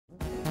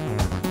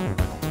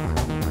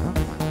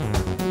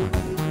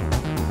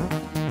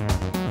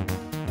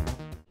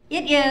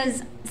It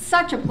is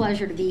such a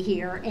pleasure to be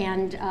here,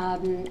 and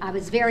I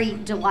was very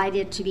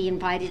delighted to be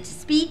invited to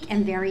speak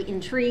and very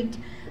intrigued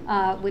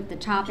with the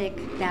topic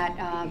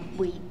that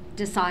we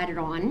decided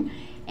on.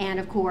 And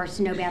of course,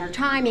 no better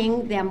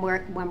timing than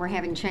when we're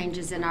having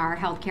changes in our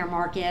healthcare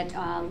market,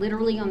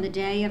 literally on the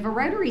day of a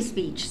Rotary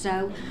speech.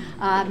 So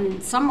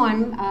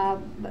someone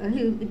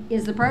who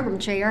is the program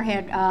chair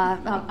had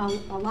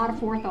a lot of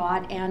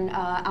forethought and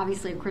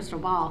obviously a crystal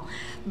ball.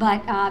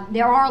 But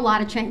there are a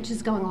lot of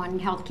changes going on in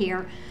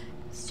healthcare,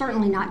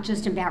 certainly not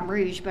just in Baton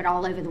Rouge, but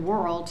all over the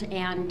world.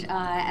 And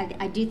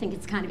I do think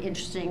it's kind of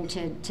interesting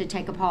to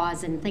take a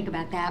pause and think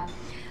about that.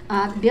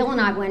 Bill and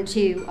I went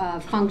to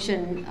a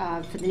function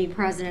for the new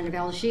president of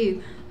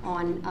LSU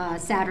on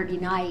Saturday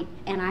night,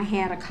 and I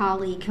had a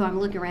colleague who I'm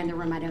looking around the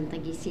room, I don't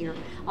think he's here,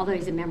 although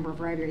he's a member of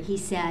Rotary. He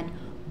said,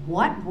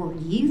 "What were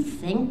you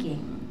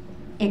thinking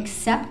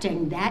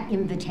accepting that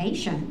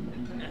invitation?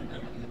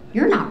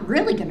 You're not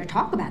really going to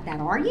talk about that,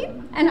 are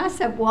you?" And I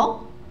said,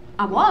 "Well,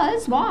 I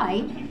was.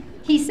 Why?"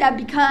 He said,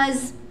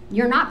 "Because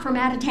you're not from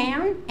out of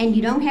town and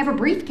you don't have a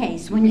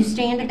briefcase when you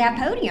stand at that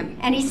podium."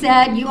 And he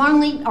said, "You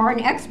only are an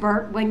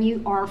expert when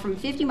you are from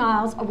 50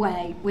 miles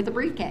away with a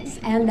briefcase."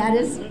 And that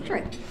is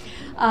true.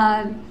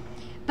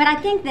 But I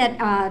think that,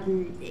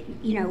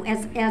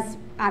 as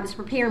I was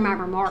preparing my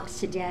remarks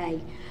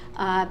today,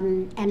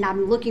 and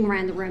I'm looking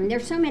around the room,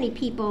 there's so many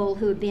people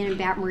who have been in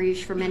Baton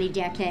Rouge for many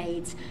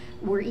decades,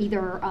 were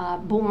either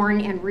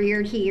born and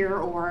reared here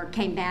or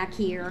came back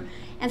here.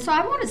 And so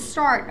I want to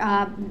start,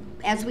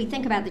 as we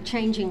think about the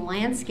changing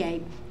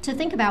landscape, to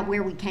think about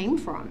where we came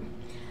from.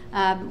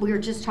 We were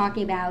just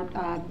talking about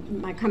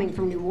my coming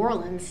from New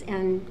Orleans,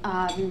 and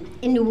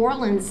in New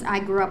Orleans I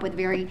grew up with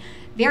very,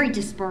 very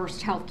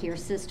dispersed healthcare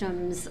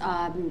systems.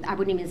 I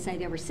wouldn't even say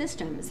there were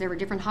systems. There were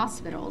different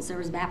hospitals. There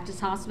was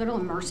Baptist Hospital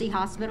and Mercy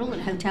Hospital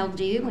and Hotel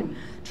Dieu and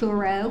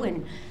Touro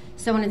and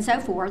so on and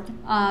so forth.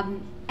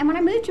 And when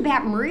I moved to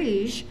Baton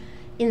Rouge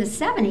in the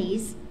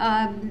 70s,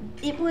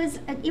 it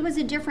was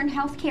a different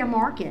healthcare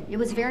market. It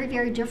was very,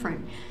 very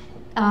different.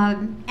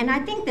 And I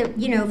think that,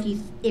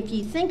 if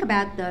you think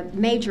about the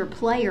major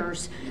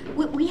players,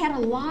 we had a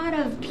lot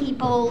of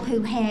people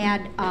who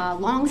had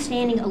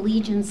long-standing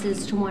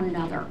allegiances to one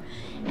another.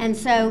 And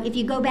so if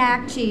you go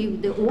back to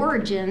the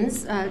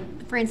origins,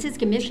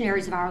 Franciscan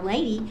Missionaries of Our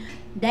Lady,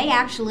 they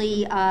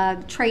actually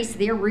trace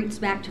their roots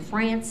back to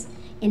France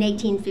in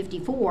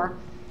 1854.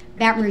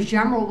 Baton Rouge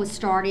General was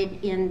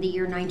started in the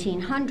year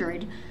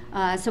 1900.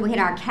 So we had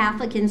our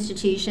Catholic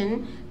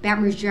institution.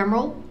 Baton Rouge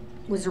General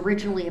was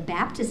originally a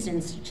Baptist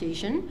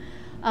institution.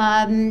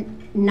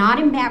 Not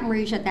in Baton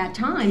Rouge at that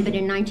time, but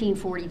in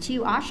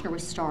 1942, Ochsner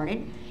was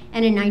started.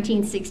 And in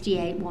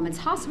 1968, Women's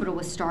Hospital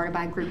was started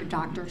by a group of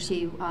doctors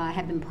who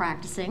had been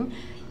practicing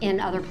in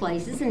other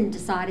places and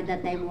decided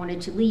that they wanted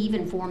to leave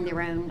and form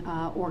their own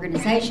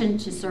organization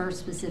to serve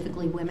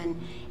specifically women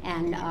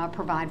and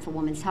provide for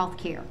women's health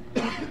care.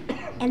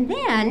 And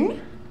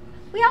then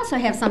we also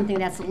have something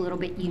that's a little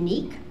bit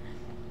unique.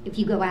 If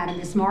you go out in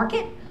this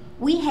market,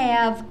 we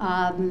have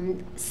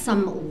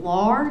some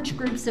large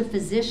groups of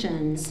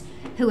physicians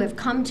who have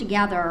come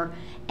together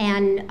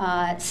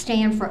and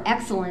stand for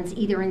excellence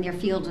either in their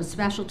field of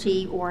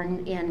specialty or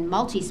in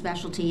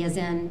multi-specialty, as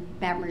in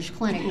Baton Rouge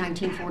Clinic,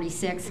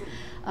 1946.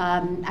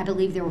 I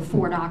believe there were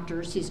 4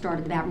 doctors who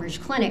started the Baton Rouge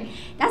Clinic.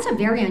 That's a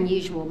very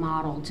unusual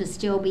model to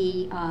still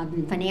be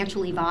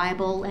financially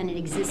viable and in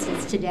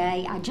existence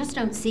today. I just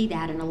don't see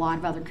that in a lot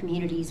of other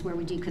communities where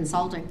we do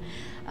consulting.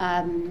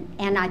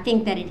 And I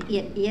think that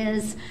it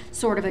is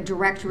sort of a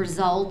direct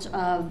result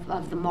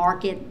of the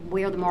market,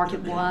 where the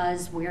market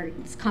was, where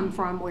it's come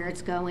from, where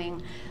it's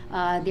going,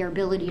 their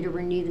ability to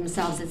renew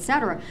themselves, et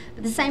cetera.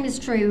 But the same is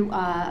true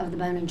of the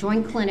Bone and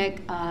Joint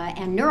Clinic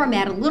and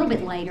Neuromed a little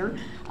bit later.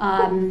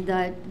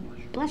 The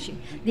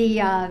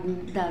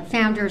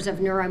founders of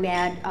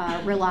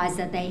Neuromed realized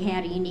that they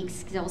had a unique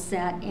skill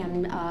set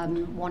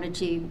and wanted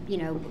to,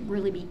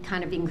 really be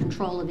kind of in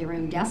control of their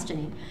own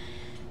destiny.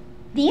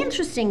 The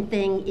interesting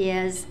thing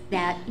is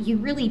that you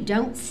really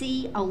don't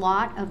see a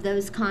lot of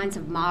those kinds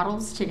of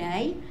models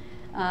today.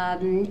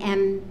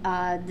 And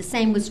the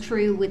same was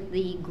true with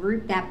the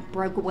group that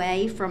broke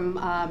away from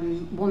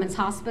Women's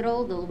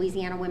Hospital, the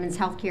Louisiana Women's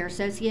Healthcare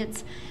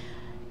Associates.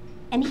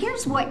 And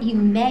here's what you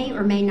may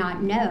or may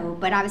not know,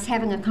 but I was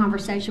having a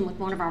conversation with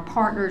one of our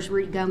partners,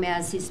 Rudy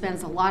Gomez, who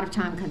spends a lot of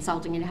time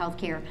consulting in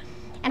healthcare.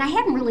 And I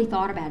hadn't really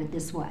thought about it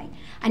this way.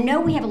 I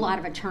know we have a lot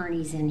of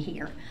attorneys in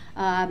here.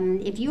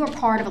 If you are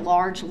part of a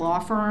large law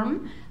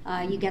firm,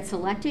 you get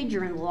selected,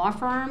 you're in the law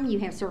firm, you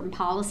have certain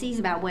policies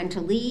about when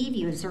to leave,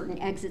 you have certain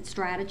exit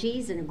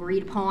strategies and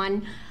agreed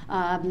upon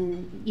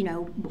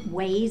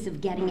ways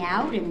of getting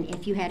out, and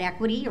if you had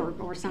equity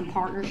or some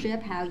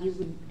partnership,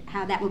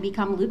 how that would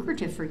become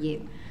lucrative for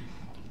you.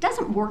 It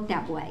doesn't work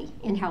that way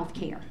in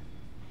healthcare.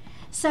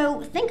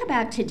 So think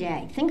about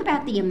today. Think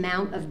about the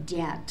amount of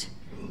debt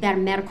that a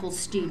medical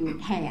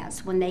student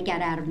has when they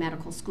get out of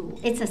medical school.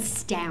 It's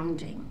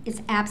astounding.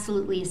 It's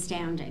absolutely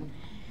astounding.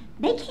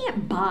 They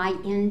can't buy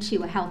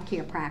into a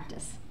healthcare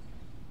practice.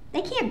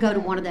 they can't go to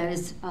one of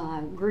those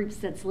groups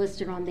that's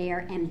listed on there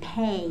and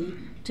pay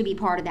to be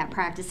part of that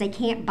practice. They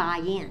can't buy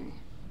in.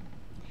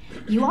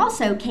 You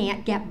also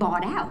can't get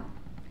bought out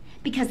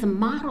because the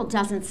model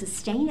doesn't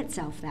sustain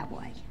itself that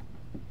way.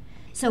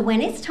 So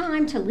when it's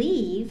time to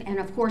leave, and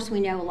of course we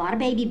know a lot of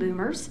baby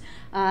boomers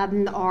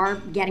are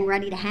getting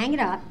ready to hang it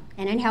up,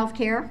 and in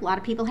healthcare, a lot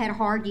of people had a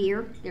hard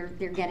year. They're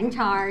getting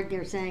tired.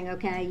 They're saying,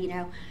 okay, you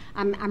know,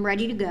 I'm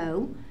ready to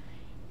go.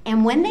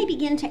 And when they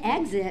begin to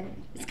exit,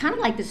 it's kind of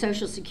like the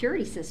Social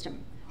Security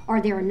system.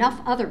 Are there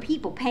enough other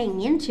people paying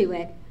into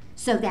it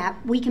so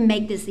that we can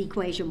make this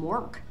equation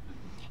work?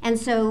 And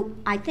so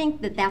I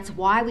think that that's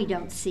why we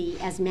don't see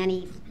as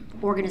many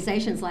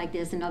organizations like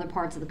this in other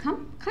parts of the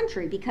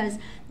country, because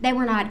they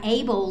were not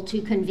able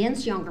to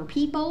convince younger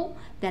people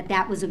that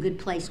that was a good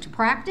place to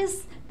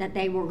practice, that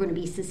they were going to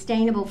be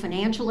sustainable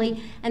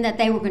financially, and that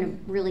they were going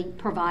to really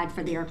provide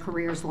for their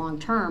careers long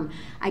term.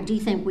 I do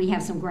think we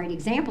have some great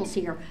examples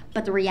here,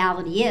 but the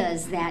reality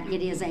is that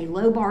it is a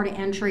low bar to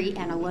entry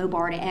and a low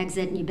bar to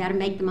exit, and you better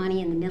make the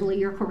money in the middle of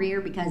your career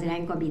because it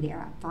ain't going to be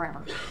there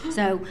forever.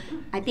 So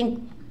I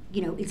think,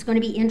 you know, it's going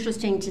to be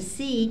interesting to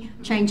see,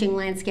 changing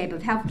landscape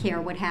of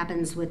healthcare, what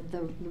happens with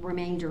the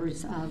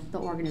remainders of the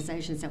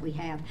organizations that we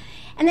have.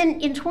 And then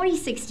in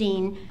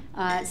 2016,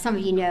 some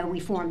of you know, we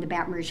formed the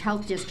Baton Rouge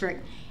Health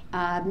District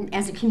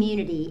as a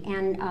community.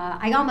 And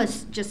I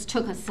almost just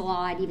took a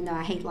slide, even though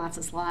I hate lots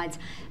of slides,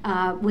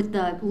 with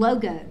the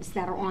logos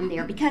that are on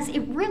there, because it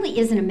really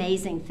is an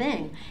amazing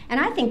thing. And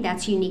I think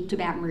that's unique to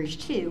Baton Rouge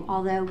too,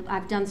 although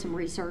I've done some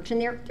research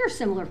and there are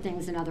similar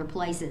things in other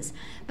places.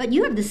 But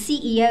you have the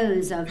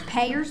CEOs of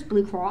payers.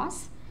 Blue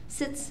Cross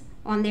sits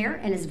on there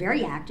and is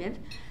very active.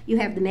 You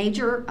have the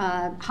major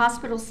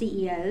hospital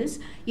CEOs.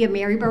 You have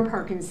Mary Burr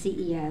Perkins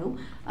CEO,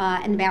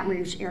 and the Baton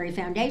Rouge Area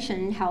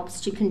Foundation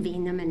helps to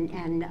convene them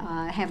and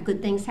have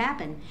good things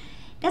happen.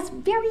 That's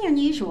very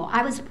unusual.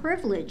 I was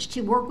privileged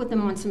to work with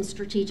them on some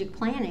strategic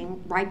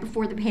planning right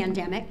before the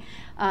pandemic,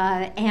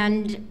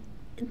 and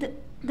the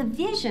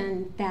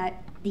vision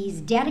that these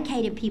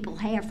dedicated people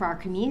have for our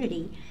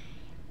community,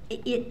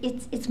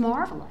 it's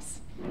marvelous.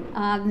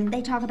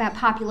 They talk about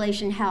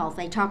population health.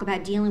 They talk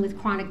about dealing with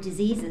chronic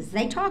diseases.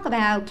 They talk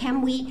about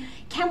can we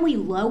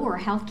lower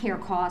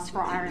healthcare costs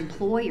for our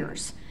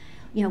employers?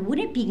 You know,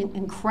 wouldn't it be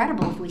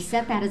incredible if we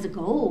set that as a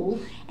goal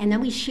and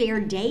then we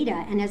shared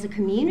data, and as a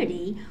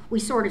community we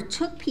sort of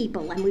took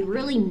people and we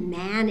really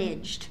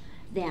managed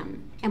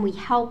them and we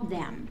helped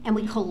them and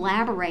we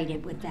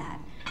collaborated with that.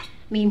 I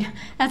mean,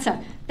 that's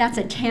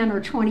a 10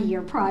 or 20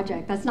 year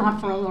project. That's not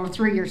for a little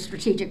 3-year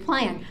strategic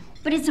plan,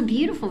 but it's a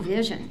beautiful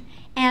vision.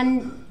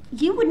 And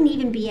you wouldn't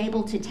even be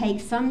able to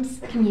take some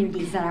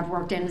communities that I've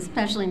worked in,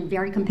 especially in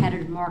very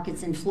competitive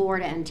markets in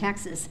Florida and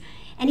Texas,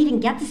 and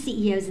even get the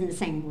CEOs in the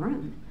same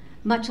room,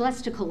 much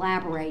less to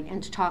collaborate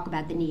and to talk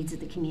about the needs of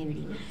the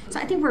community. So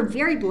I think we're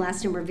very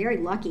blessed and we're very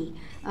lucky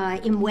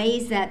in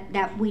ways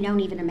that we don't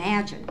even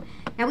imagine.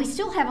 Now we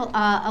still have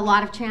a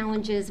lot of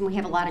challenges, and we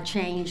have a lot of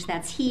change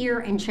that's here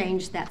and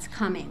change that's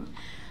coming.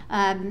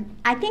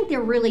 I think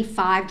there are really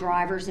 5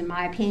 drivers, in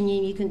my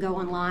opinion. You can go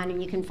online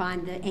and you can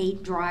find the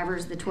 8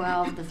 drivers, the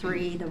 12, the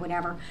 3, the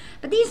whatever.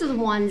 But these are the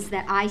ones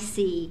that I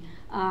see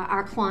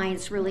our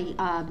clients really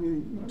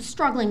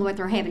struggling with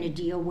or having to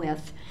deal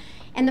with.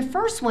 And the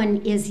first one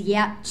is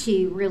yet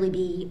to really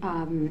be,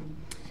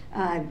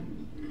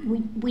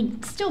 we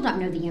still don't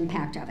know the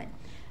impact of it.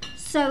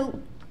 So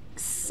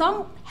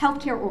some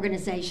healthcare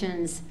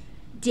organizations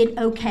did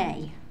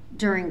okay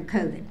during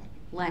COVID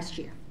last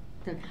year,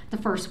 the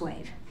first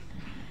wave.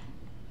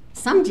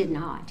 Some did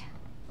not.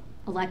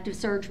 Elective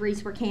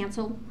surgeries were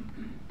canceled.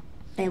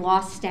 They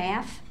lost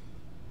staff.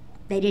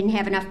 They didn't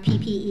have enough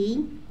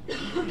PPE.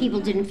 People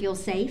didn't feel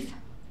safe.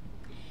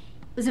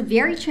 It was a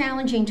very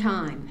challenging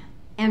time.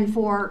 And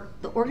for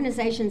the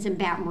organizations in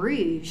Baton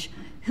Rouge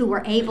who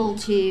were able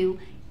to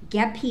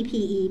get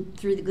PPE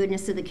through the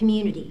goodness of the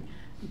community,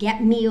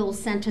 get meals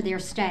sent to their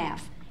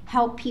staff,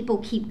 help people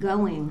keep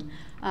going,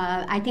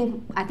 I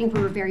think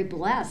we were very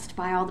blessed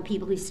by all the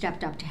people who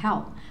stepped up to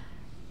help.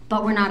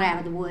 But we're not out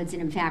of the woods,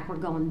 and in fact, we're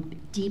going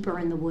deeper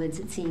in the woods,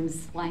 it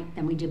seems like,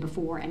 than we did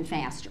before, and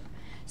faster.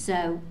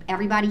 So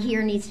everybody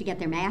here needs to get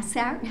their masks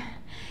out.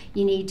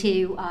 You need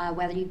to,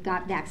 whether you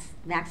got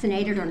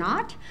vaccinated or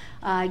not,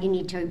 you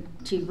need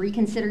to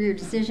reconsider your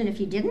decision if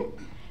you didn't.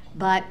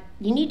 But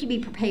you need to be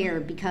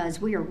prepared, because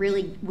we are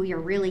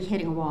really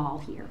hitting a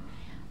wall here.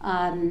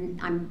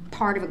 I'm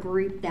part of a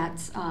group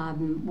that's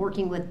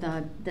working with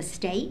the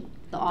state,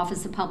 the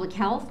Office of Public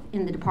Health,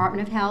 in the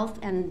Department of Health,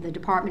 and the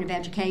Department of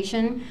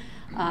Education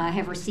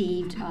have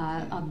received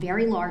a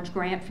very large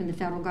grant from the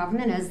federal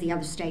government, as the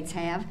other states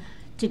have,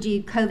 to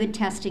do COVID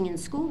testing in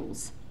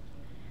schools.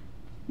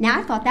 Now,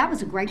 I thought that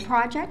was a great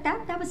project.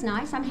 That was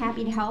nice. I'm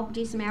happy to help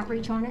do some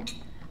outreach on it.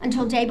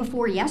 Until day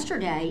before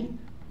yesterday,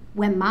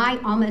 when my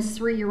almost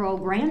 3-year-old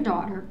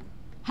granddaughter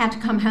had to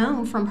come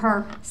home from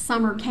her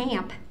summer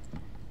camp,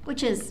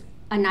 which is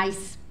a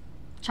nice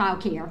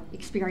child care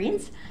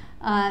experience,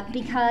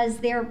 because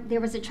there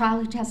was a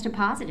child who tested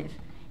positive,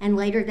 and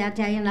later that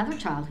day another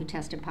child who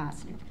tested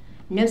positive.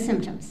 no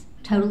symptoms,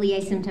 totally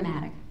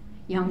asymptomatic,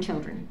 young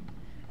children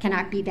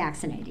cannot be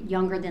vaccinated,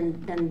 younger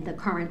than the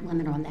current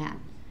limit on that.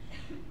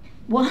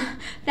 Well,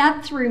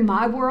 that threw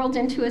my world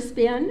into a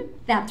spin.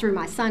 That threw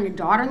my son and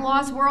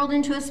daughter-in-law's world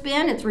into a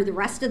spin. It threw the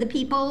rest of the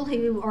people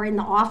who are in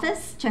the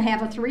office to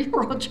have a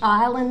 3-year-old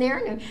child in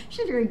there. No,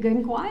 she's very good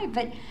and quiet.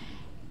 But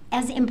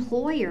as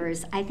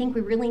employers, I think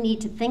we really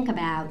need to think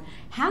about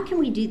how can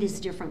we do this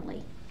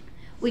differently?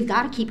 We've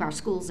got to keep our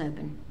schools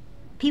open.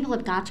 People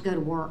have got to go to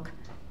work.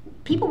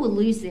 People will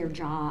lose their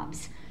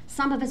jobs.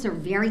 Some of us are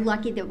very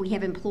lucky that we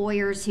have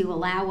employers who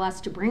allow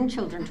us to bring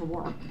children to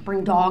work,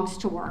 bring dogs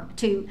to work,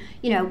 to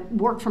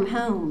work from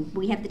home.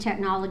 We have the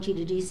technology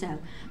to do so.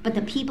 But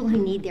the people who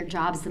need their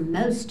jobs the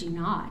most do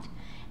not.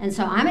 And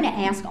so I'm going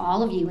to ask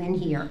all of you in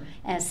here,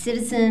 as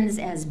citizens,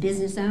 as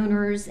business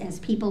owners, as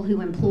people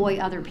who employ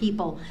other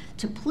people,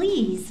 to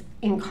please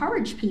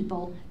encourage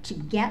people to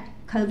get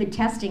COVID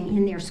testing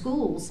in their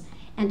schools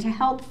and to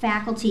help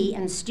faculty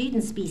and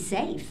students be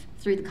safe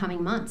through the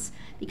coming months,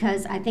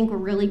 because I think we're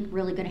really,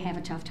 really going to have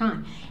a tough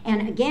time.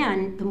 And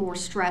again, the more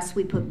stress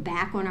we put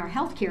back on our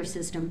healthcare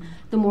system,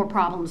 the more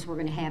problems we're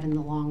going to have in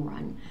the long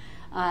run.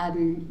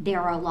 There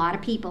are a lot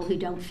of people who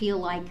don't feel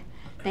like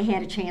they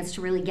had a chance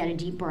to really get a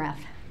deep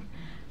breath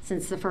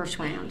since the first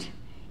round,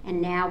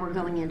 and now we're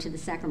going into the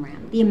second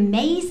round. The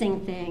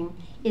amazing thing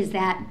is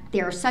that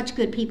there are such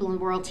good people in the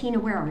world. Tina,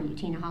 where are you?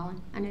 Tina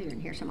Holland? I know you're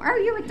in here somewhere. Oh,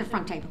 you're at the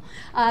front table.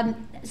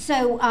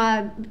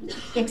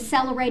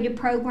 Accelerated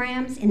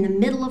programs in the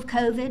middle of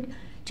COVID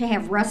to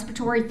have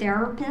respiratory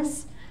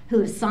therapists who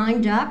have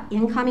signed up,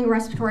 incoming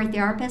respiratory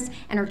therapists,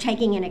 and are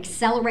taking an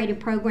accelerated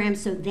program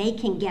so they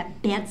can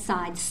get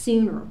bedside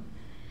sooner.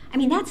 I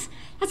mean, that's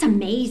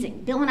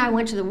amazing. Bill and I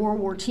went to the World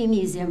War II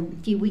Museum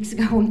a few weeks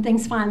ago when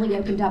things finally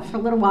opened up for a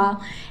little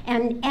while,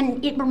 and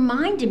it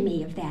reminded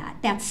me of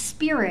that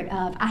spirit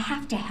of, I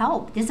have to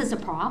help, this is a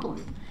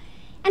problem.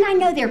 And I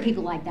know there are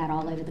people like that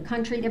all over the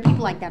country, there are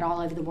people like that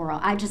all over the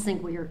world. I just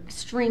think we are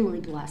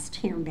extremely blessed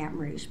here in Baton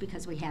Rouge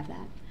because we have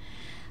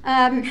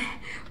that.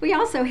 We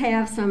also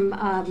have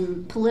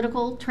some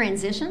political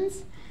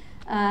transitions.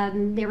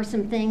 There were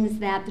some things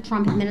that the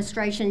Trump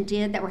administration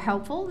did that were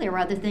helpful. There were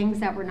other things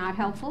that were not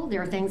helpful.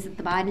 There are things that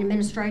the Biden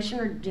administration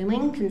are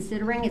doing,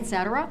 considering, et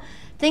cetera.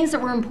 Things that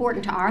were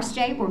important to our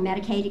state were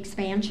Medicaid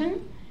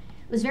expansion.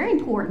 It was very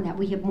important that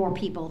we have more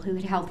people who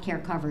had health care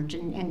coverage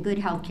and good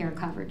health care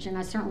coverage, and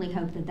I certainly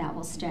hope that that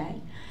will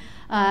stay.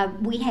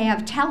 We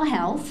have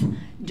telehealth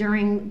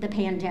during the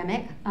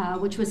pandemic,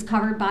 which was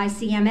covered by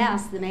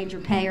CMS, the major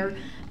payer.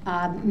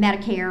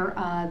 Medicare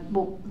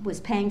was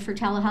paying for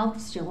telehealth,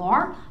 still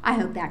are. I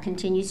hope that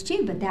continues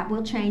too, but that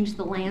will change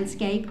the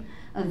landscape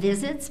of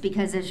visits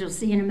because, as you'll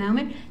see in a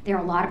moment, there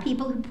are a lot of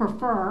people who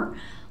prefer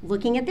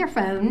looking at their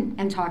phone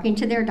and talking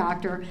to their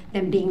doctor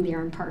than being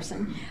there in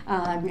person.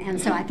 And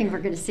so I think we're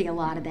going to see a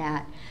lot of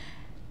that.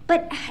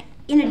 But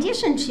in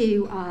addition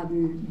to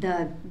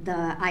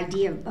the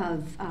idea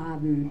of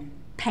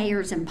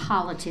payers and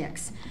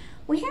politics,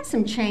 we have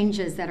some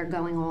changes that are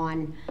going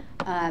on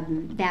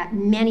that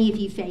many of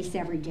you face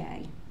every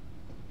day.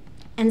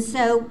 And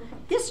so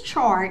this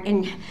chart,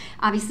 and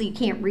obviously you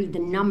can't read the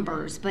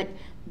numbers, but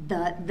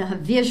the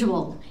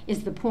visual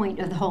is the point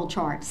of the whole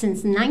chart.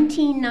 Since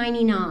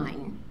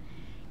 1999,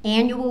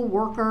 annual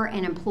worker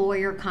and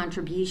employer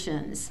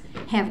contributions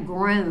have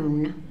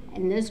grown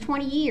in those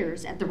 20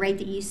 years at the rate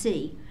that you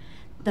see.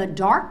 The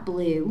dark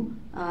blue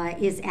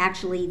is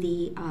actually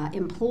the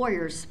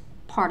employer's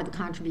part of the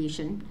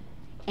contribution,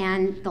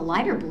 and the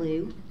lighter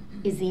blue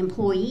is the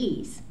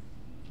employee's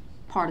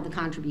part of the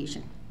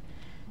contribution.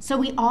 So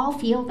we all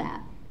feel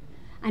that.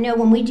 I know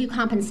when we do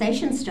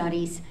compensation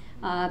studies,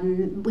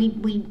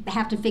 we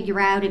have to figure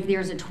out if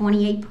there's a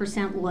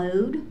 28%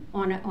 load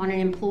on an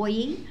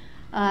employee.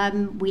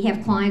 We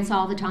have clients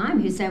all the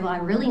time who say, well, I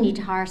really need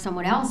to hire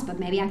someone else, but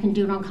maybe I can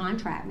do it on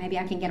contract. Maybe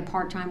I can get a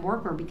part-time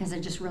worker because I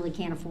just really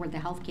can't afford the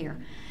health care.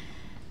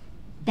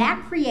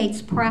 That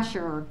creates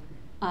pressure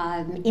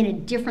in a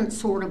different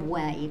sort of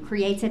way. It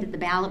creates it at the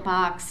ballot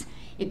box,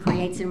 it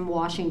creates it in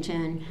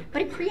Washington,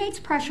 but it creates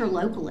pressure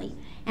locally.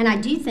 And I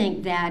do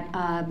think that,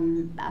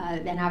 and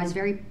I was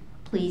very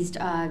pleased,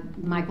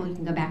 Michael, you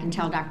can go back and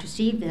tell Dr.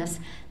 Steve this,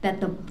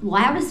 that the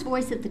loudest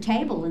voice at the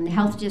table in the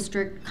health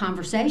district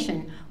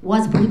conversation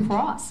was Blue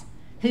Cross,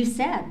 who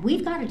said,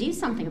 we've got to do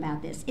something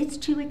about this. It's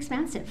too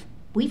expensive.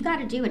 We've got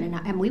to do it,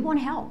 and we want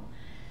to help.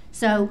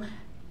 So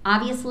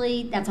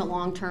obviously, that's a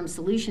long-term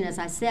solution, as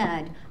I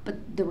said,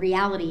 but the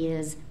reality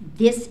is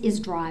this is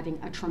driving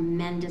a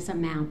tremendous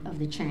amount of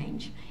the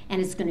change, and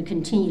it's going to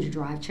continue to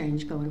drive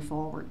change going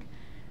forward.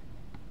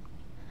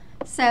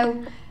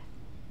 So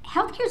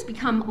healthcare's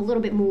become a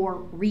little bit more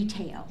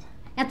retail.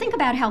 Now think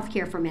about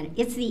healthcare for a minute.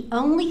 It's the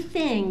only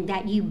thing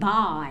that you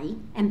buy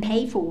and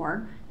pay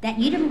for that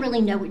you didn't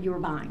really know what you were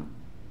buying,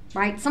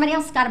 right? Somebody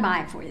else has got to buy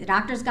it for you. The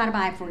doctor's got to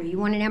buy it for you. You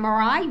want an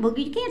MRI? Well,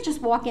 you can't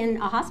just walk in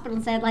a hospital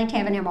and say, I'd like to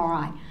have an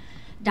MRI.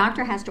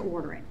 Doctor has to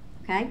order it,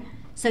 okay?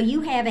 So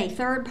you have a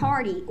third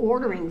party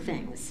ordering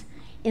things.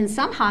 In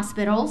some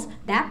hospitals,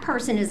 that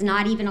person is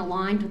not even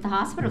aligned with the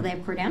hospital. They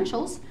have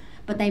credentials,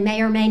 but they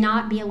may or may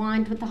not be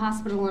aligned with the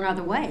hospital in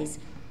other ways.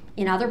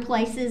 In other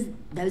places,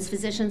 those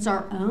physicians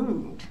are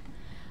owned.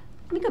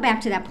 Let me go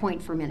back to that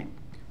point for a minute.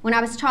 When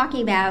I was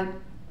talking about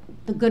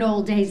the good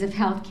old days of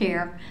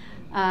healthcare,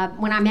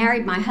 when I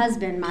married my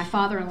husband, my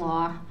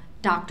father-in-law,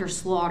 Dr.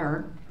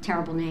 Slaughter,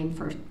 terrible name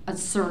for a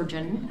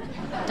surgeon,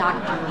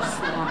 Dr.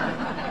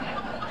 Slaughter.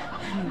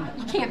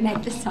 You can't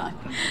make this up.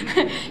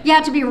 You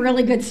have to be a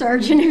really good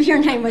surgeon if your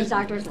name was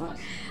Dr. Slaughter.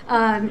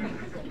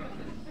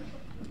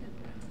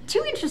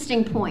 Two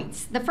interesting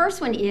points. The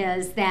first one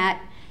is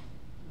that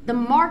the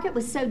market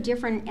was so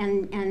different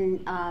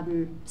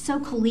and so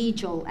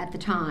collegial at the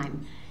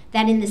time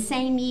that in the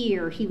same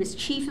year he was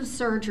chief of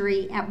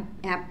surgery at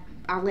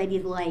Our Lady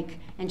of the Lake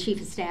and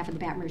chief of staff at the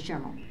Baton Rouge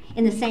General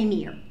in the same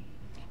year.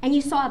 And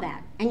you saw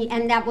that,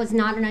 and that was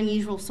not an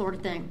unusual sort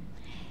of thing.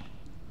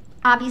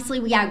 Obviously,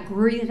 we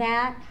outgrew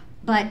that,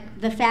 but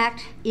the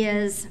fact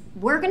is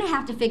we're going to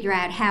have to figure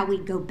out how we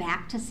go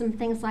back to some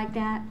things like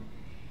that,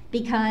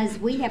 because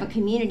we have a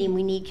community and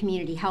we need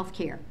community health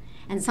care.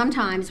 And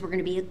sometimes we're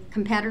going to be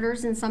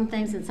competitors in some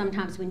things, and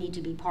sometimes we need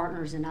to be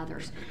partners in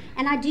others.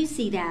 And I do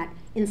see that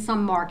in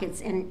some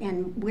markets,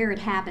 and where it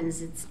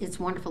happens, it's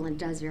wonderful and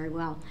does very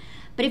well.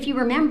 But if you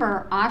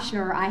remember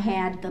Ochsner, I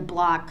had the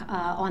block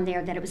on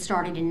there that it was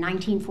started in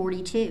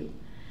 1942.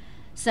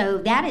 So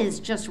that is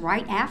just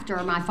right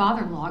after my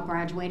father-in-law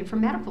graduated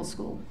from medical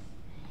school.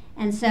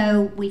 And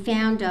so we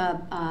found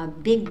a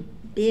big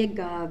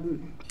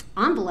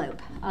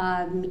envelope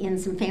in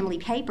some family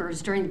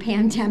papers during the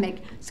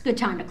pandemic. It's a good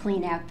time to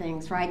clean out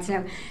things, right?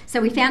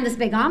 So we found this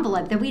big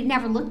envelope that we'd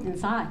never looked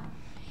inside.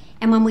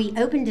 And when we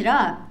opened it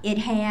up, it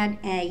had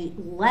a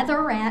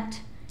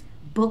leatherette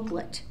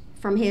booklet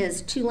from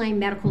his Tulane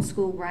Medical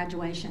School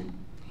graduation.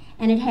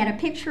 And it had a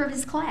picture of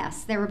his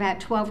class. There were about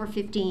 12 or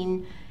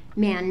 15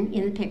 men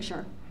in the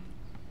picture.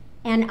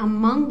 And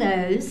among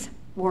those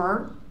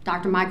were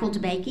Dr. Michael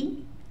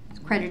DeBakey,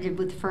 credited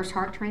with the first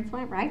heart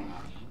transplant, right?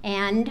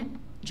 And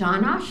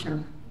John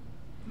Ochsner.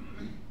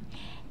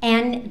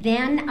 And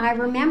then I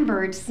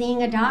remembered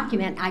seeing a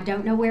document, I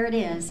don't know where it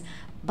is,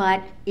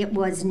 but it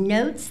was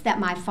notes that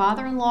my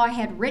father-in-law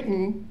had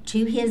written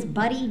to his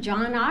buddy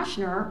John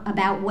Ochsner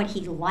about what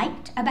he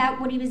liked about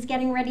what he was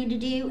getting ready to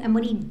do and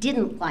what he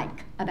didn't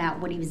like about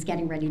what he was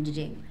getting ready to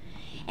do.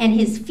 And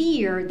his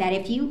fear that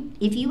if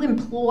you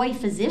employ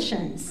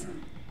physicians,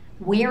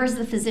 where is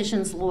the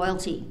physician's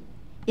loyalty?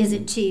 Is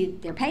it to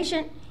their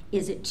patient?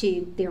 Is it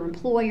to their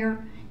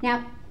employer?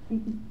 Now,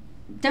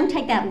 don't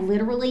take that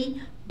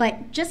literally,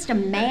 but just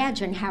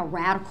imagine how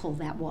radical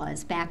that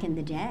was back in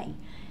the day.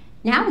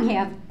 Now we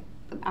have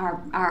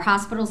our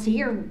hospitals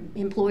here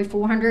employ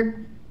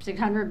 400,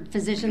 600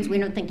 physicians. We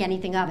don't think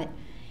anything of it.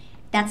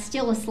 That's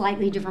still a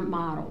slightly different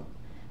model.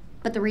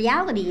 But the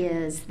reality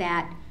is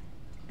that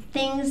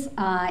things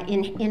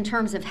in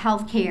terms of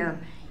healthcare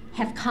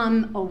have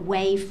come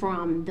away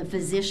from the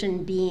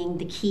physician being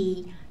the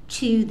key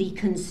to the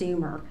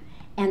consumer.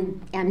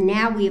 And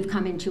now we have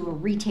come into a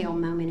retail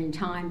moment in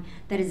time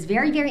that is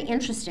very, very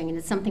interesting, and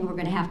it's something we're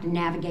going to have to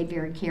navigate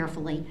very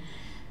carefully.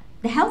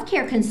 The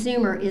healthcare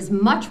consumer is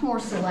much more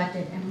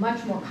selective and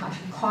much more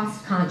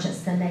cost conscious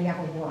than they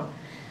ever were.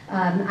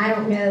 I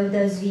don't know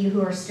those of you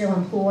who are still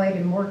employed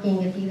and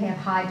working if you have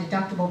high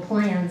deductible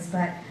plans,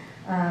 but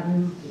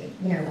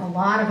you know, a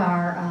lot of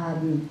our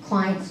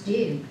clients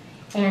do.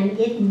 And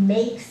it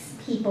makes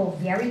people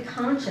very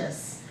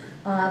conscious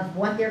of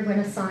what they're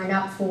going to sign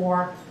up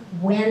for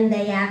when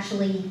they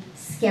actually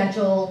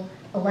schedule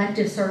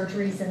elective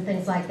surgeries and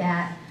things like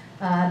that.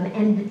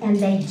 And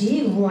they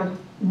do want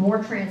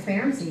more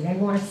transparency. They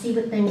want to see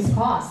what things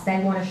cost. They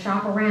want to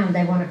shop around.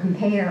 They want to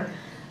compare.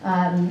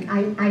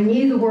 I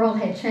knew the world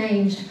had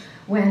changed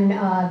when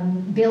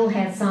Bill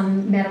had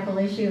some medical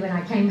issue, and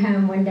I came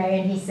home one day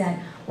and he said,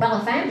 well,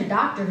 I found a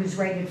doctor who's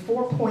rated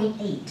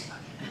 4.8.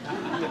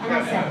 And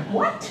I said,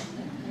 what?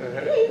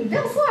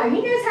 Bill Slaughter,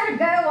 he knows how to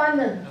go on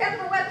the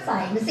government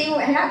website and see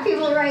how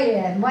people are rated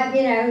and what,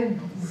 you know,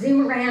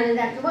 zoom around and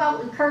that.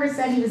 Well, Curtis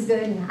said he was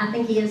good, and I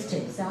think he is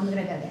too, so I'm going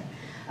to go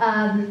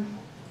there.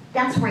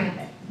 That's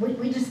rampant.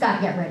 We just got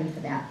to get ready for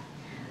that.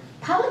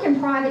 Public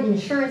and private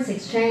insurance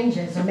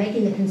exchanges are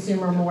making the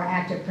consumer a more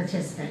active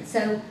participant.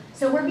 So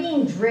we're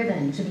being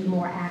driven to be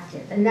more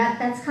active, and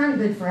that's kind of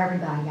good for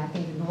everybody, I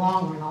think, in the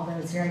long run, although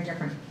it's very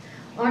different.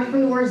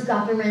 Entrepreneurs,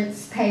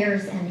 governments,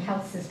 payers, and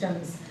health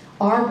systems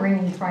are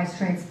bringing price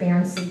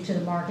transparency to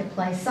the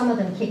marketplace, some of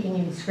them kicking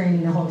and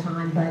screaming the whole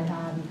time, but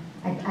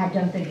I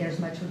don't think there's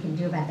much we can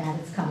do about that.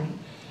 It's coming.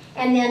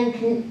 And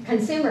then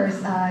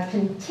consumers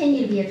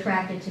continue to be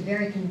attracted to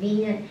very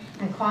convenient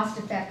and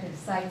cost-effective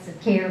sites of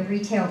care,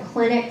 retail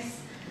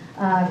clinics,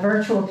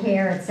 virtual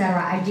care,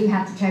 etc. I do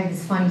have to tell you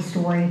this funny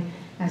story.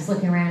 I was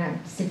looking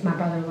around to see if my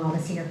brother-in-law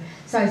was here.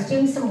 So I was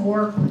doing some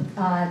work with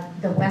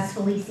the West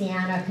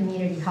Feliciana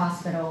Community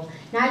Hospital.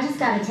 Now I just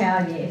got to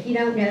tell you, if you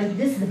don't know,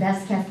 this is the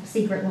best kept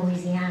secret in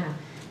Louisiana.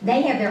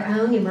 They have their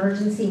own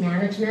emergency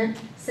management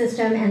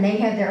system, and they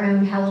have their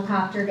own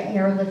helicopter to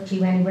airlift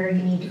you anywhere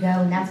you need to go,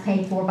 and that's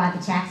paid for by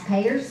the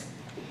taxpayers.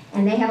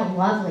 And they have a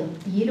lovely,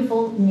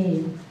 beautiful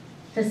new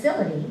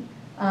facility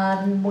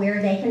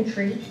where they can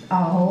treat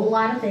a whole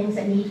lot of things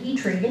that need to be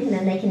treated, and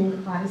then they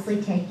can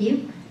obviously take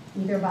you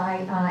either by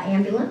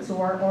ambulance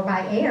or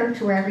by air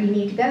to wherever you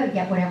need to go to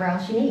get whatever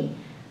else you need.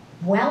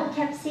 Well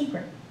kept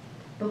secret.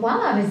 But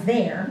while I was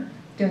there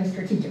doing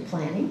strategic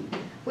planning,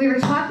 we were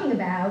talking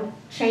about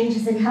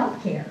changes in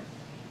healthcare.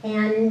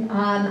 And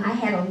I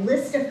had a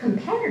list of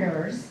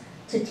competitors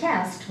to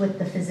test with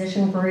the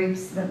physician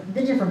groups, the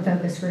different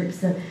focus groups,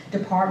 the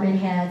department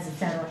heads,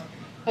 etc.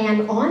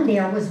 And on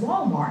there was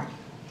Walmart.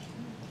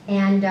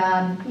 And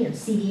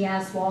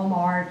CVS,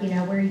 Walmart,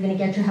 where are you going to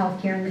get your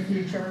health care in the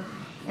future?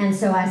 And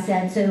so I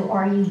said, so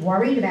are you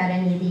worried about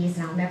any of these?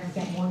 And I'll never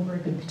forget one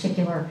group in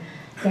particular.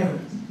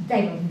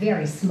 They were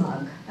very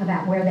smug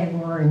about where they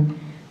were and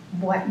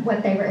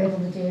what they were able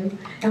to do.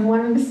 And one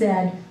of them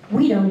said,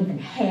 we don't even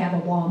have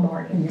a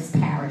Walmart in this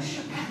parish.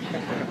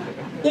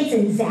 It's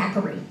in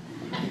Zachary.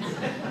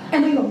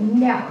 And we will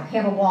never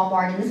have a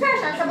Walmart in this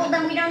parish. I said, well,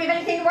 then we don't have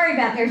anything to worry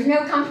about. There's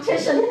no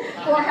competition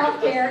for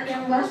healthcare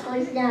in West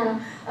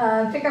Louisiana.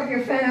 Pick up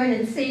your phone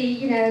and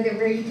see,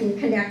 where you can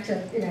connect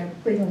to,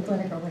 Cleveland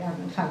Clinic or whatever.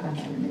 We'll talk about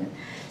that in a minute.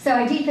 So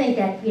I do think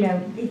that,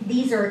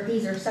 these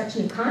are such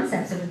new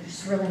concepts that we're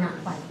just really not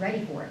quite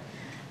ready for it.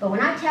 But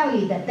when I tell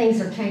you that things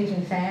are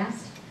changing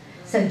fast,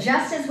 so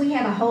just as we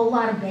have a whole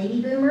lot of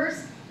baby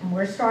boomers, and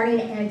we're starting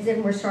to exit,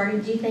 and we're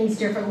starting to do things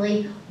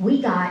differently,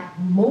 we got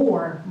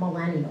more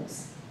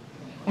millennials.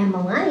 And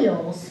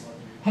millennials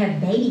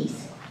have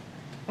babies.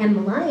 And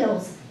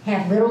millennials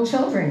have little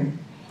children.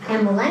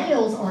 And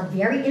millennials are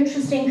very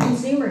interesting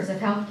consumers of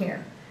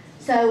healthcare.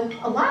 So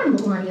a lot of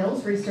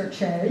millennials, research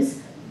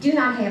shows, do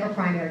not have a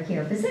primary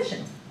care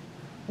physician.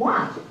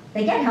 Why?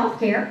 They get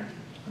healthcare.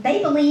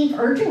 They believe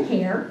urgent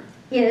care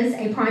is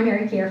a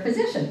primary care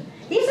physician.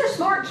 These are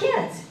smart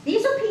kids.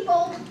 These are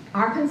people,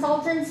 our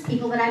consultants,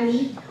 people that I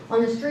meet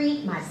on the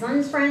street, my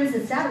son's friends,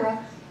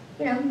 etc.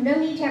 No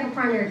need to have a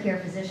primary care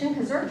physician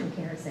because urgent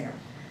care is there.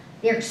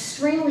 They're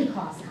extremely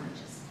cost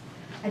conscious.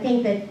 I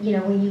think that,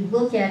 when you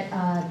look at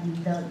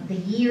the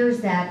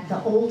years that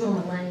the older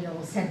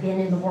millennials have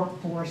been in the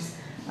workforce,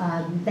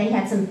 they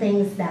had some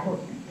things that were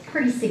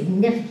pretty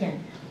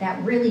significant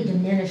that really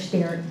diminished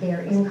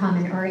their income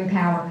and earning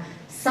power.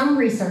 Some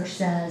research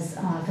says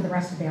for the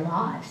rest of their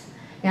lives.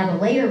 Now,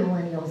 the later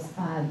millennials,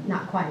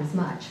 not quite as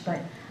much, but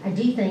I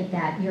do think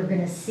that you're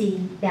going to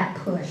see that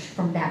push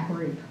from that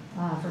group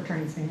for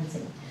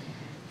transparency.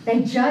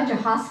 They judge a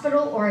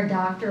hospital or a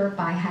doctor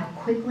by how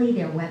quickly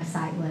their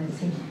website loads.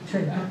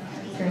 True.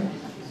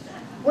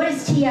 What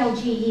does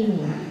TLGE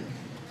mean?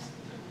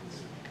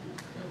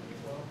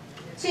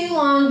 Too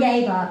long,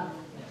 gave up.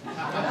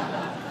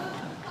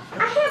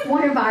 I had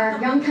one of our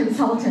young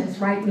consultants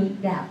write me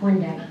that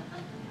one day.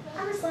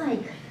 I was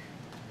like,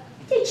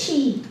 did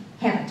she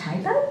have a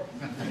typo?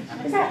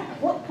 Is that,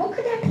 what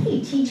could that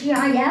be?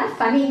 TGIF?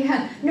 I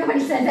mean, nobody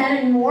says that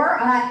anymore.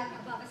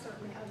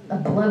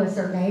 Below a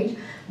certain age.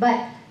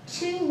 But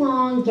too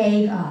long,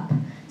 gave up.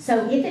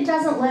 So if it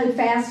doesn't load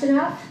fast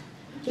enough,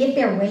 if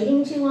they're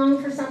waiting too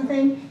long for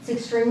something, it's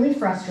extremely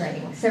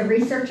frustrating. So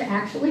research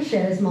actually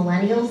shows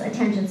millennials'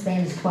 attention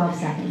span is 12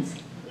 seconds.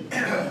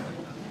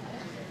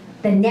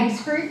 The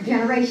next group,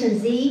 Generation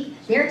Z,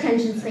 their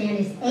attention span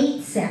is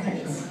 8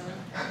 seconds.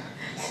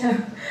 So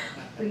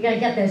we got to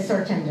get those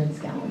search engines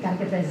going. We got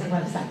to get those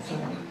websites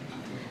going.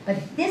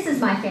 But this is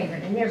my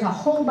favorite, and there's a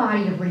whole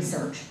body of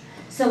research.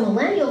 So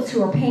millennials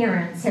who are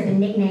parents have been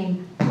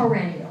nicknamed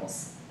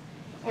perennials.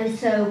 And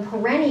so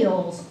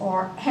perennials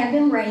have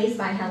been raised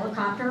by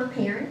helicopter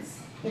parents,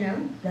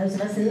 those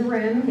of us in the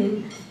room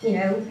who,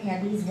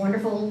 have these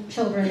wonderful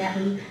children that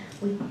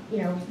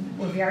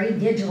we're very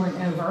vigilant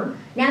over.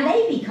 Now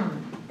they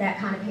become that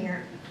kind of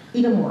parent,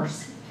 even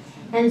worse.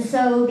 And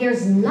so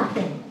there's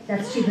nothing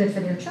that's too good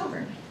for their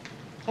children.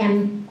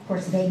 And of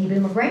course the baby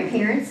boomer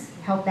grandparents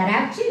help that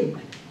out too.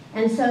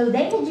 And so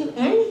they will do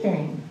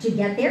anything to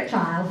get their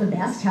child the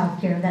best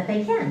health care that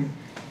they can.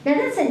 Now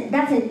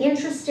that's an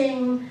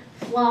interesting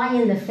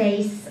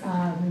fly-in-the-face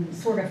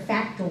sort of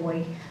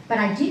factoid, but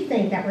I do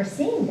think that we're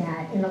seeing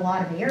that in a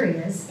lot of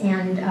areas,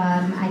 and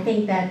I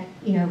think that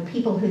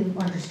people who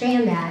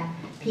understand that,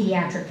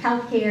 pediatric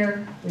health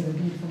care, we have a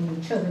beautiful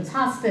new children's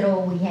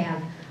hospital, we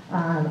have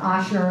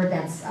Ochsner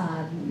that's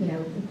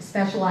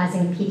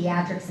specializing in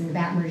pediatrics in the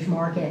Baton Rouge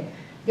market.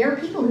 There are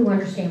people who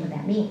understand what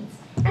that means.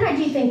 And I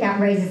do think that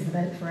raises the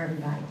vote for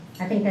everybody.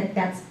 I think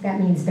that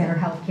means better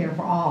health care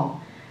for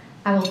all.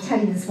 I will tell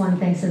you this one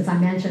thing since I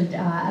mentioned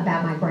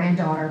about my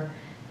granddaughter.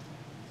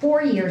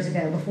 4 years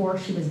ago, before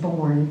she was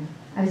born,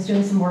 I was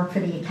doing some work for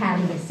the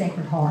Academy of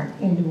Sacred Heart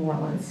in New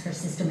Orleans, her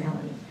sister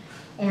Melanie.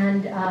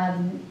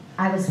 And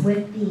I was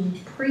with the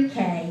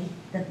pre-K,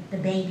 the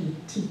baby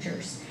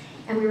teachers.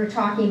 And we were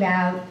talking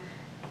about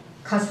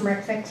customer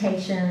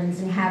expectations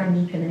and how to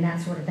meet them and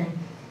that sort of thing.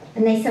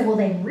 And they said, well,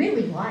 they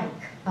really like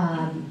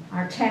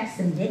our texts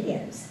and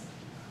videos.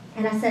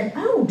 And I said,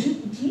 oh, do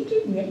you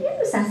do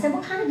videos? I said,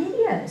 what kind of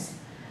videos?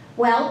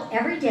 Well,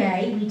 every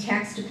day we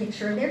text a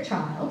picture of their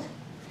child.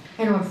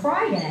 And on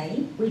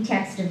Friday, we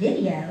text a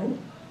video,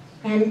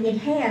 and it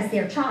has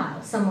their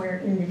child somewhere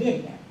in the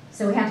video.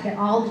 So we have to get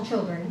all the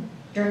children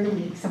during the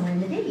week somewhere in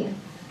the Vivian.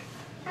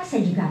 I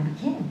said, you gotta be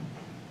kidding.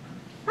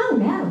 Oh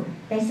no.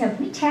 They said,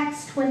 we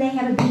text when they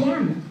have a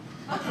BM.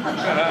 And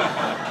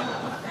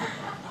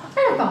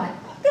I thought,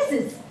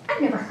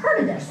 I've never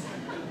heard of this.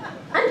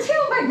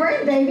 Until my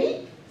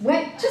grandbaby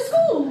went to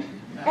school.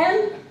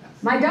 And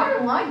my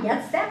daughter-in-law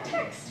gets that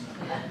text.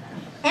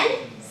 And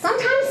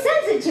sometimes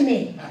sends it to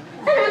me.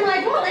 And I'm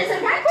like, well,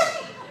 isn't that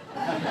great?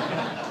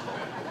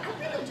 I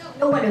really don't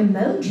know what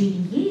emoji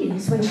to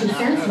use when she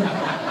sends me.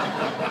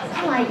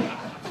 I'm like,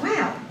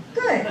 wow,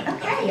 good,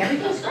 okay,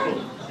 everything's great.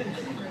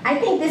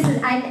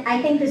 I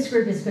think this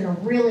group is going to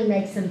really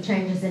make some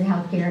changes in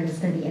healthcare, and it's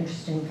going to be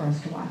interesting for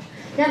us to watch.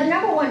 Now, the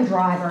number one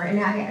driver,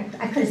 and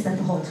I could have spent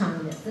the whole time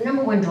on this, the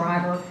number one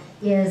driver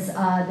is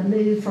the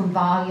move from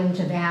volume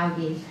to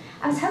value.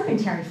 I was hoping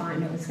Terry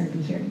Feinberg was going to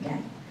be here today.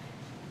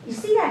 You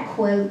see that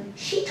quote?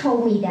 She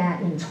told me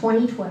that in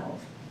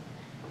 2012.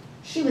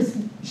 She was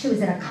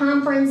at a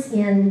conference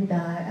in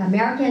the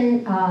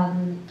American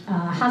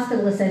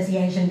Hospital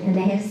Association, and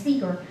they had a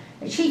speaker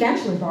that she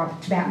eventually brought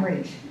to Baton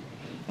Rouge.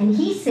 And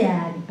he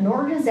said, an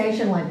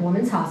organization like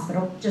Women's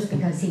Hospital, just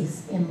because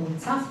he's in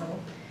Women's Hospital,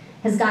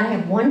 has got to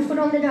have 1 foot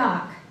on the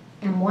dock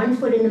and 1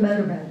 foot in the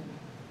motorboat.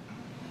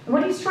 And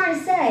what he was trying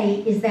to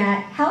say is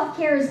that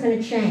healthcare is going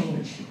to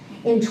change.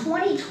 In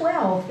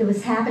 2012, it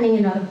was happening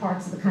in other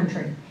parts of the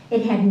country.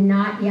 It had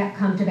not yet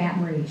come to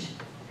Baton Rouge.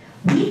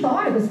 We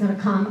thought it was going to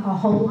come a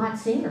whole lot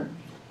sooner,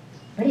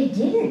 but it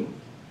didn't.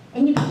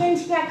 And you begin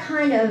to get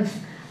kind of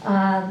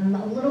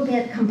a little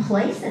bit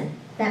complacent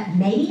that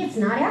maybe it's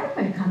not ever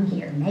going to come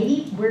here.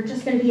 Maybe we're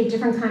just going to be a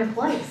different kind of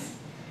place.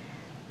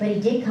 But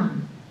it did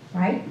come,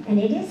 right? And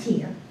it is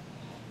here.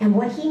 And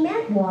what he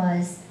meant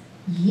was,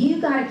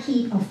 you got to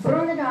keep a foot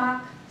on the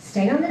dock,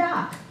 stay on the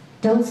dock.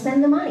 Don't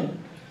spend the money.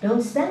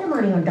 Don't spend the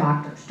money on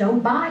doctors.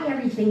 Don't buy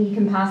everything you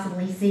can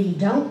possibly see.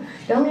 Don't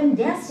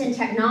invest in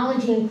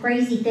technology and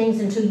crazy things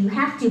until you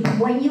have to. But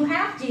when you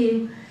have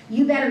to,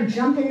 you better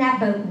jump in that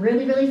boat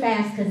really, really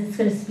fast, because it's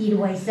going to speed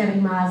away 70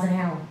 miles an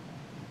hour.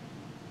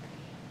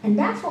 And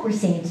that's what we're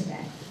seeing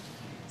today.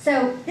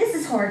 So this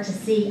is hard to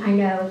see, I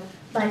know,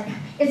 but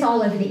it's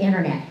all over the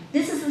internet.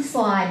 This is the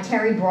slide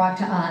Terry brought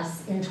to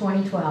us in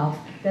 2012,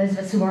 those of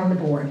us who were on the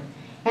board,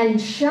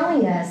 and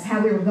showing us how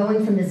we were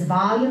going from this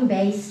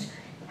volume-based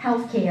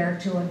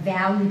healthcare to a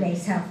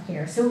value-based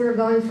healthcare. So we were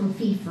going from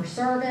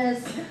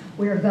fee-for-service,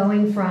 we were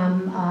going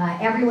from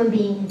everyone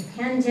being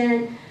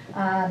independent,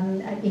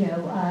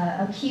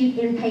 acute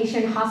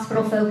inpatient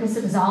hospital focus.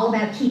 It was all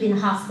about keeping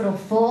the hospital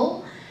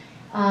full.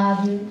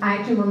 I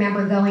can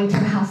remember going to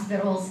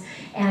hospitals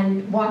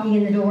and walking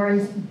in the door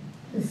in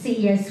the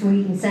CEO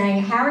suite and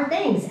saying, how are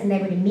things? And they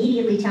would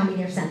immediately tell me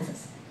their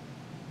census.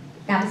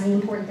 That was the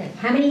important thing.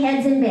 How many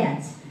heads in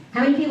beds?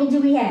 How many people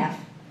do we have?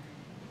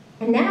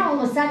 And then all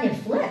of a sudden it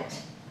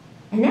flipped.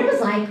 And then it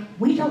was like,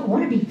 we don't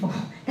want to be full.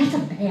 That's a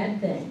bad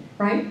thing,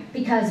 right?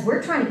 Because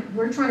we're trying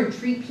to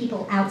treat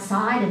people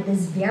outside of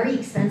this very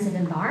expensive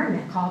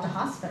environment called a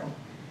hospital.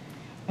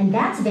 And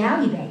that's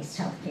value-based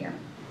healthcare.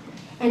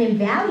 And in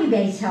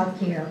value-based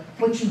healthcare,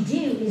 what you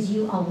do is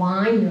you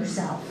align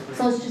yourself.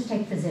 So let's just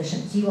take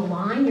physicians. You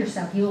align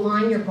yourself, you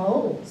align your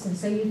goals. And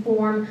so you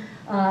form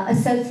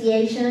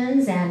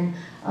associations and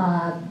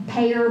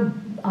payer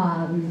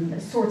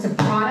sorts of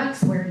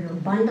products where you're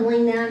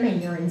bundling them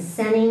and you're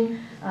incenting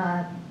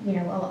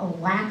a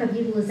lack of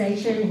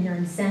utilization, and you're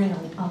incenting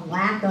a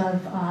lack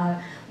of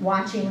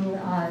watching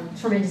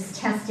tremendous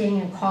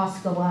testing, and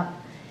costs go up.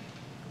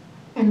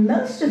 And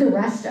most of the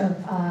rest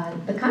of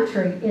the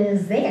country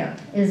is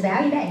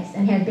value-based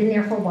and had been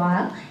there for a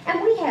while.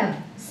 And we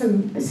have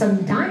some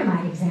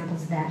dynamite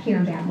examples of that here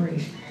in Baton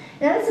Rouge.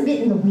 Now, that's a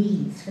bit in the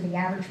weeds for the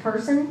average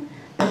person,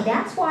 but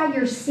that's why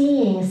you're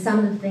seeing some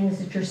of the things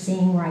that you're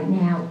seeing right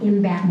now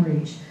in Baton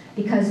Rouge,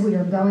 because we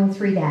are going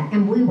through that.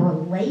 And we were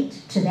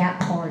late to that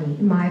party,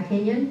 in my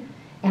opinion,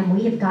 and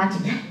we got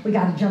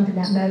to jump in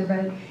that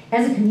motorboat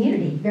as a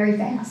community very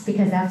fast,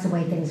 because that's the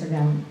way things are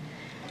going.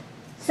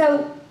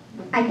 So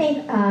I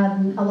think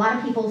a lot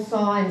of people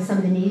saw in some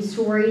of the news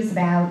stories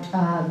about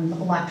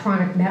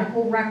electronic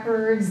medical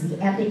records,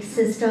 the Epic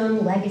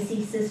system,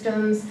 legacy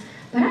systems.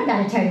 But I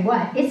got to tell you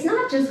what, it's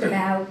not just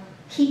about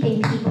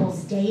keeping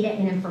people's data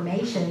and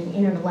information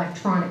in an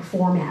electronic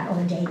format or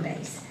a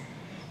database,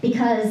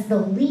 because the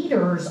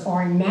leaders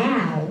are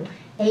now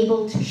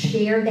able to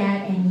share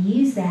that and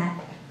use that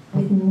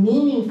with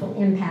meaningful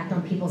impact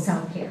on people's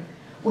healthcare,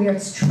 where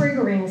it's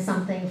triggering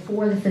something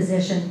for the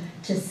physician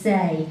to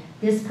say,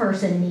 this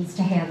person needs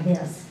to have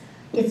this.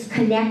 It's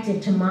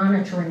connected to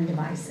monitoring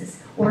devices,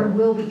 or it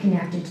will be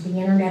connected to the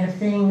Internet of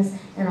Things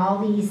and all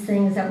these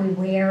things that we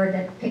wear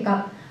that pick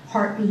up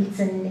heartbeats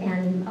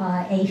and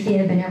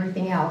AFib and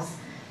everything else.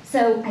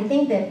 So I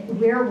think that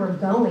where we're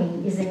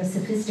going is in a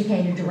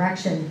sophisticated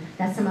direction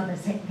that some of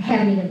us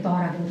haven't even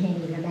thought of and can't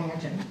even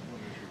imagine.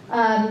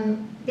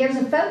 There's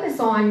a focus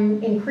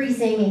on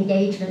increasing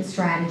engagement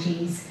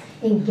strategies,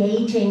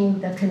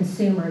 engaging the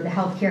consumer, the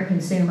healthcare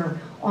consumer,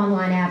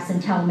 online apps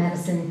and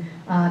telemedicine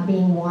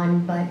being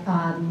one, but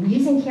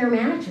using care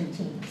management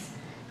teams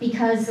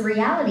Because the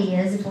reality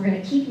is, if we're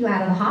going to keep you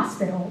out of the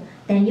hospital,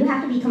 then you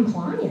have to be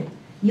compliant.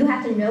 You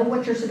have to know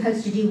what you're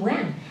supposed to do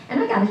when.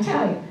 And I got to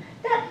tell you,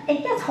 that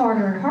it gets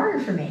harder and harder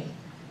for me.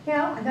 You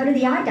know, I go to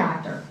the eye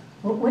doctor.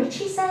 What did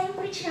she say?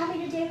 What did she tell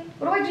me to do?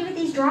 What do I do with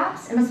these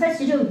drops? Am I supposed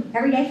to do them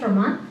every day for a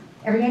month?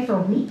 Every day for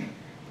a week?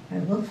 I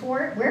look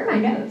for it. Where are my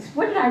notes?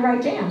 What did I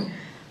write down?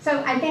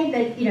 So I think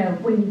that, you know,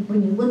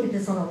 when you look at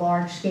this on a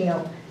large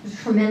scale, there's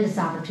tremendous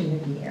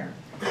opportunity there.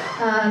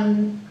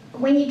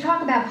 When you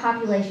talk about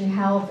population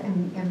health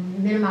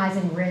and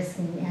minimizing risk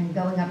and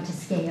going up to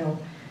scale,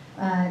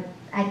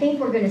 I think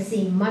we're going to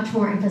see much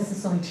more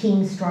emphasis on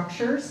team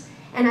structures,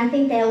 and I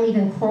think they'll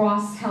even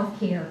cross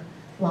healthcare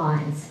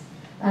lines.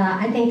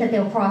 I think that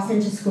they'll cross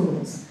into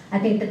schools. I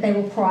think that they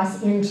will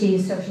cross into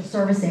social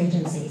service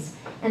agencies.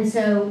 And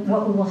so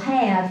what we will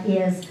have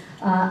is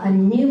a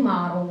new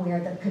model where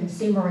the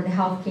consumer or the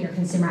healthcare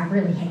consumer, I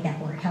really hate that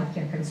word,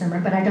 healthcare consumer,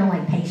 but I don't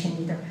like patient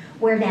either,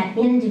 where that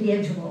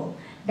individual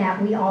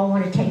that we all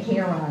want to take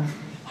care of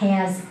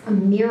has a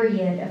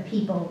myriad of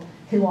people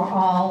who are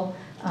all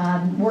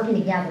working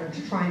together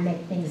to try and make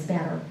things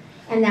better.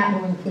 And that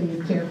will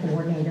include care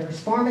coordinators,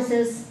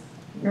 pharmacists,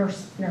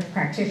 nurse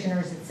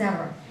practitioners,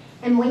 etc.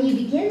 And when you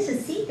begin to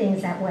see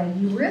things that way,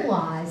 you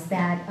realize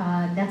that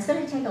that's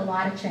going to take a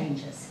lot of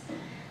changes.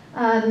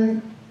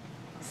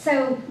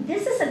 So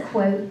this is a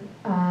quote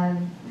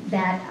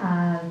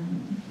that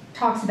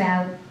talks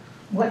about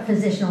what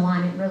physician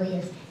alignment really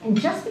is. And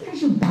just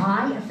because you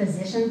buy a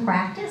physician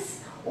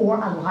practice or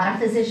a lot of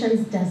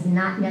physicians does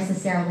not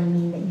necessarily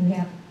mean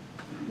that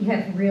you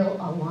have real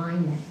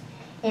alignment.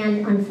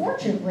 And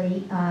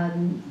unfortunately,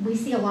 we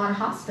see a lot of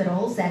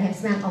hospitals that have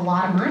spent a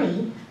lot of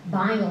money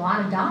buying a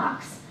lot of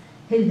docs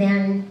who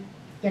then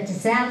get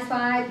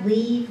dissatisfied,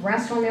 leave,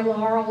 rest on their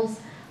laurels,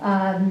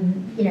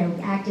 you know,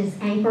 act as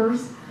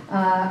anchors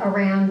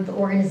around the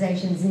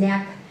organization's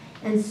neck.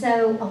 And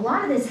so a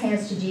lot of this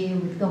has to do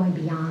with going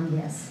beyond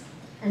this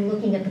and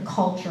looking at the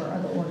culture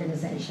of the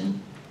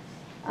organization.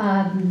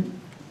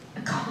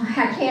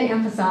 I can't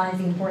emphasize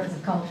the importance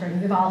of culture,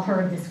 and we've all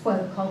heard this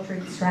quote, culture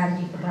eats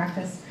strategy for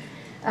breakfast.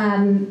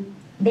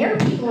 There are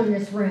people in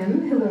this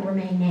room who will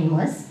remain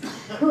nameless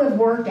who have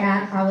worked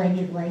at Our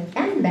Lady of the Lake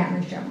and the Baton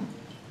Rouge Journal.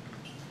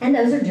 And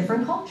those are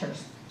different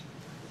cultures.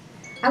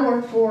 I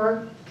work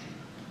for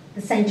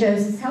the St.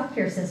 Joseph's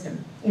healthcare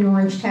system in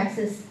Orange,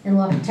 Texas, in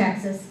Lubbock,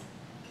 Texas.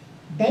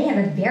 They have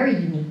a very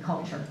unique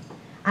culture.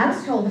 I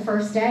was told the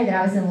first day that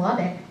I was in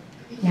Lubbock,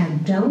 now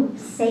don't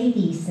say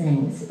these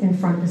things in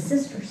front of the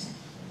sisters.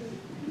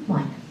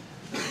 Like,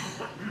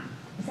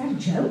 is that a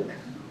joke?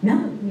 No,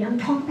 we don't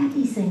talk about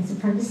these things in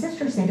front of the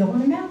sisters. They don't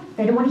want to know.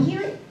 They don't want to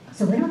hear it,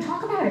 so we don't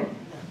talk about it.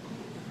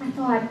 I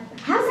thought,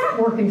 how's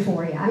that working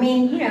for you? I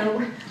mean, you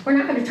know, we're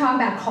not going to talk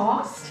about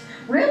cost,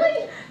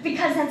 really?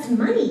 Because that's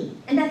money,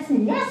 and that's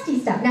nasty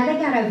stuff. Now, they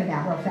got over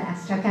that real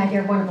fast, okay?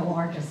 They're one of the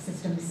largest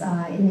systems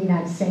in the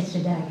United States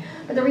today.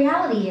 But the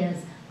reality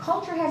is,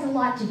 culture has a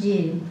lot to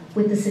do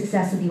with the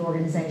success of the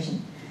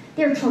organization.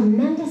 There are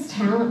tremendous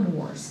talent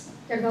wars.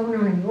 They're going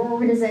on in your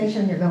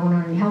organization, they're going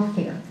on in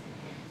healthcare.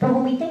 But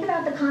when we think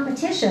about the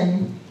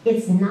competition,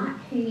 it's not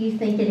who you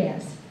think it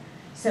is.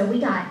 So we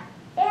got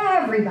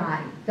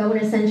everybody going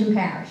to St. John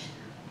Parish.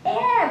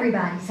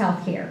 Everybody's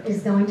healthcare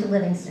is going to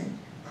Livingston.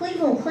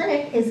 Cleveland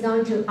Clinic is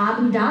going to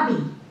Abu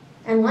Dhabi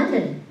and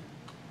London.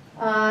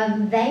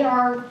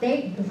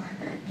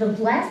 The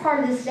last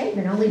part of this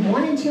statement, only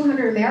 1 in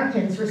 200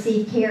 Americans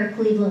receive care at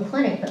Cleveland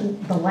Clinic,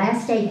 but the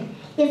last statement,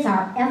 it's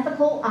our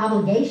ethical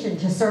obligation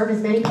to serve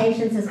as many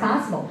patients as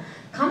possible.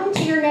 Come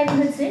into your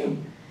neighborhood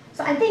soon.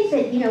 So I think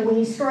that, you know, when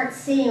you start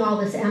seeing all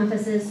this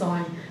emphasis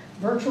on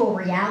virtual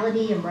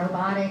reality and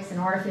robotics and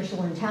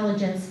artificial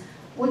intelligence,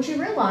 what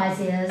you realize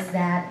is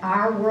that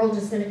our world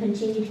is going to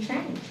continue to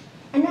change.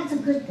 And that's a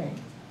good thing.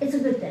 It's a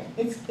good thing.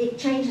 It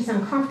changes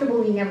uncomfortable.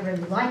 We never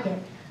really like it.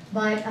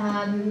 But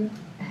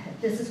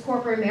this is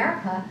corporate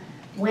America.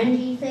 When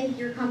do you think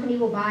your company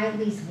will buy at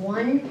least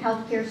one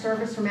healthcare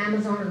service from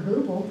Amazon or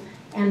Google?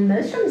 And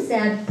most of them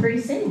said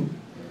pretty soon.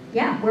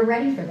 Yeah, we're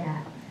ready for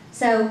that.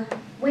 So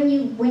when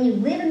you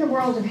live in the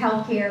world of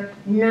healthcare,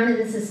 none of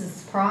this is a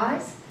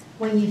surprise.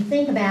 When you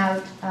think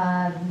about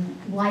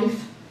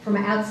life from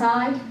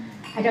outside,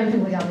 I don't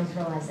think we always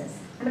realize this.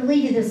 I'm going to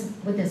leave you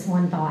with this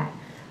one thought.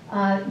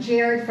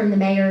 Jared from the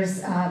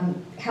Mayor's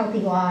Healthy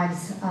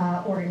Lives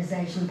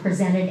organization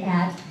presented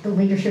at the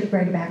Leadership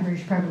Greater Baton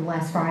Rouge program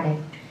last Friday.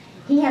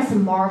 He has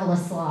some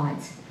marvelous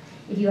slides,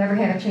 if you ever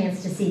have a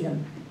chance to see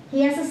them.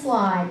 He has a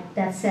slide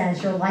that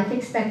says your life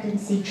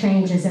expectancy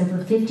changes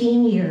over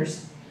 15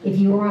 years if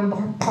you are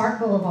on Park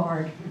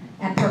Boulevard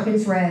at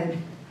Perkins Road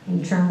and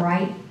you turn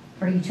right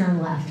or you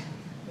turn left.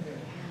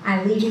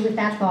 I leave you with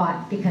that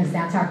thought because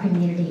that's our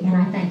community, and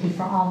I thank you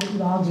for all that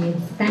you all do.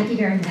 Thank you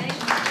very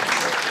much.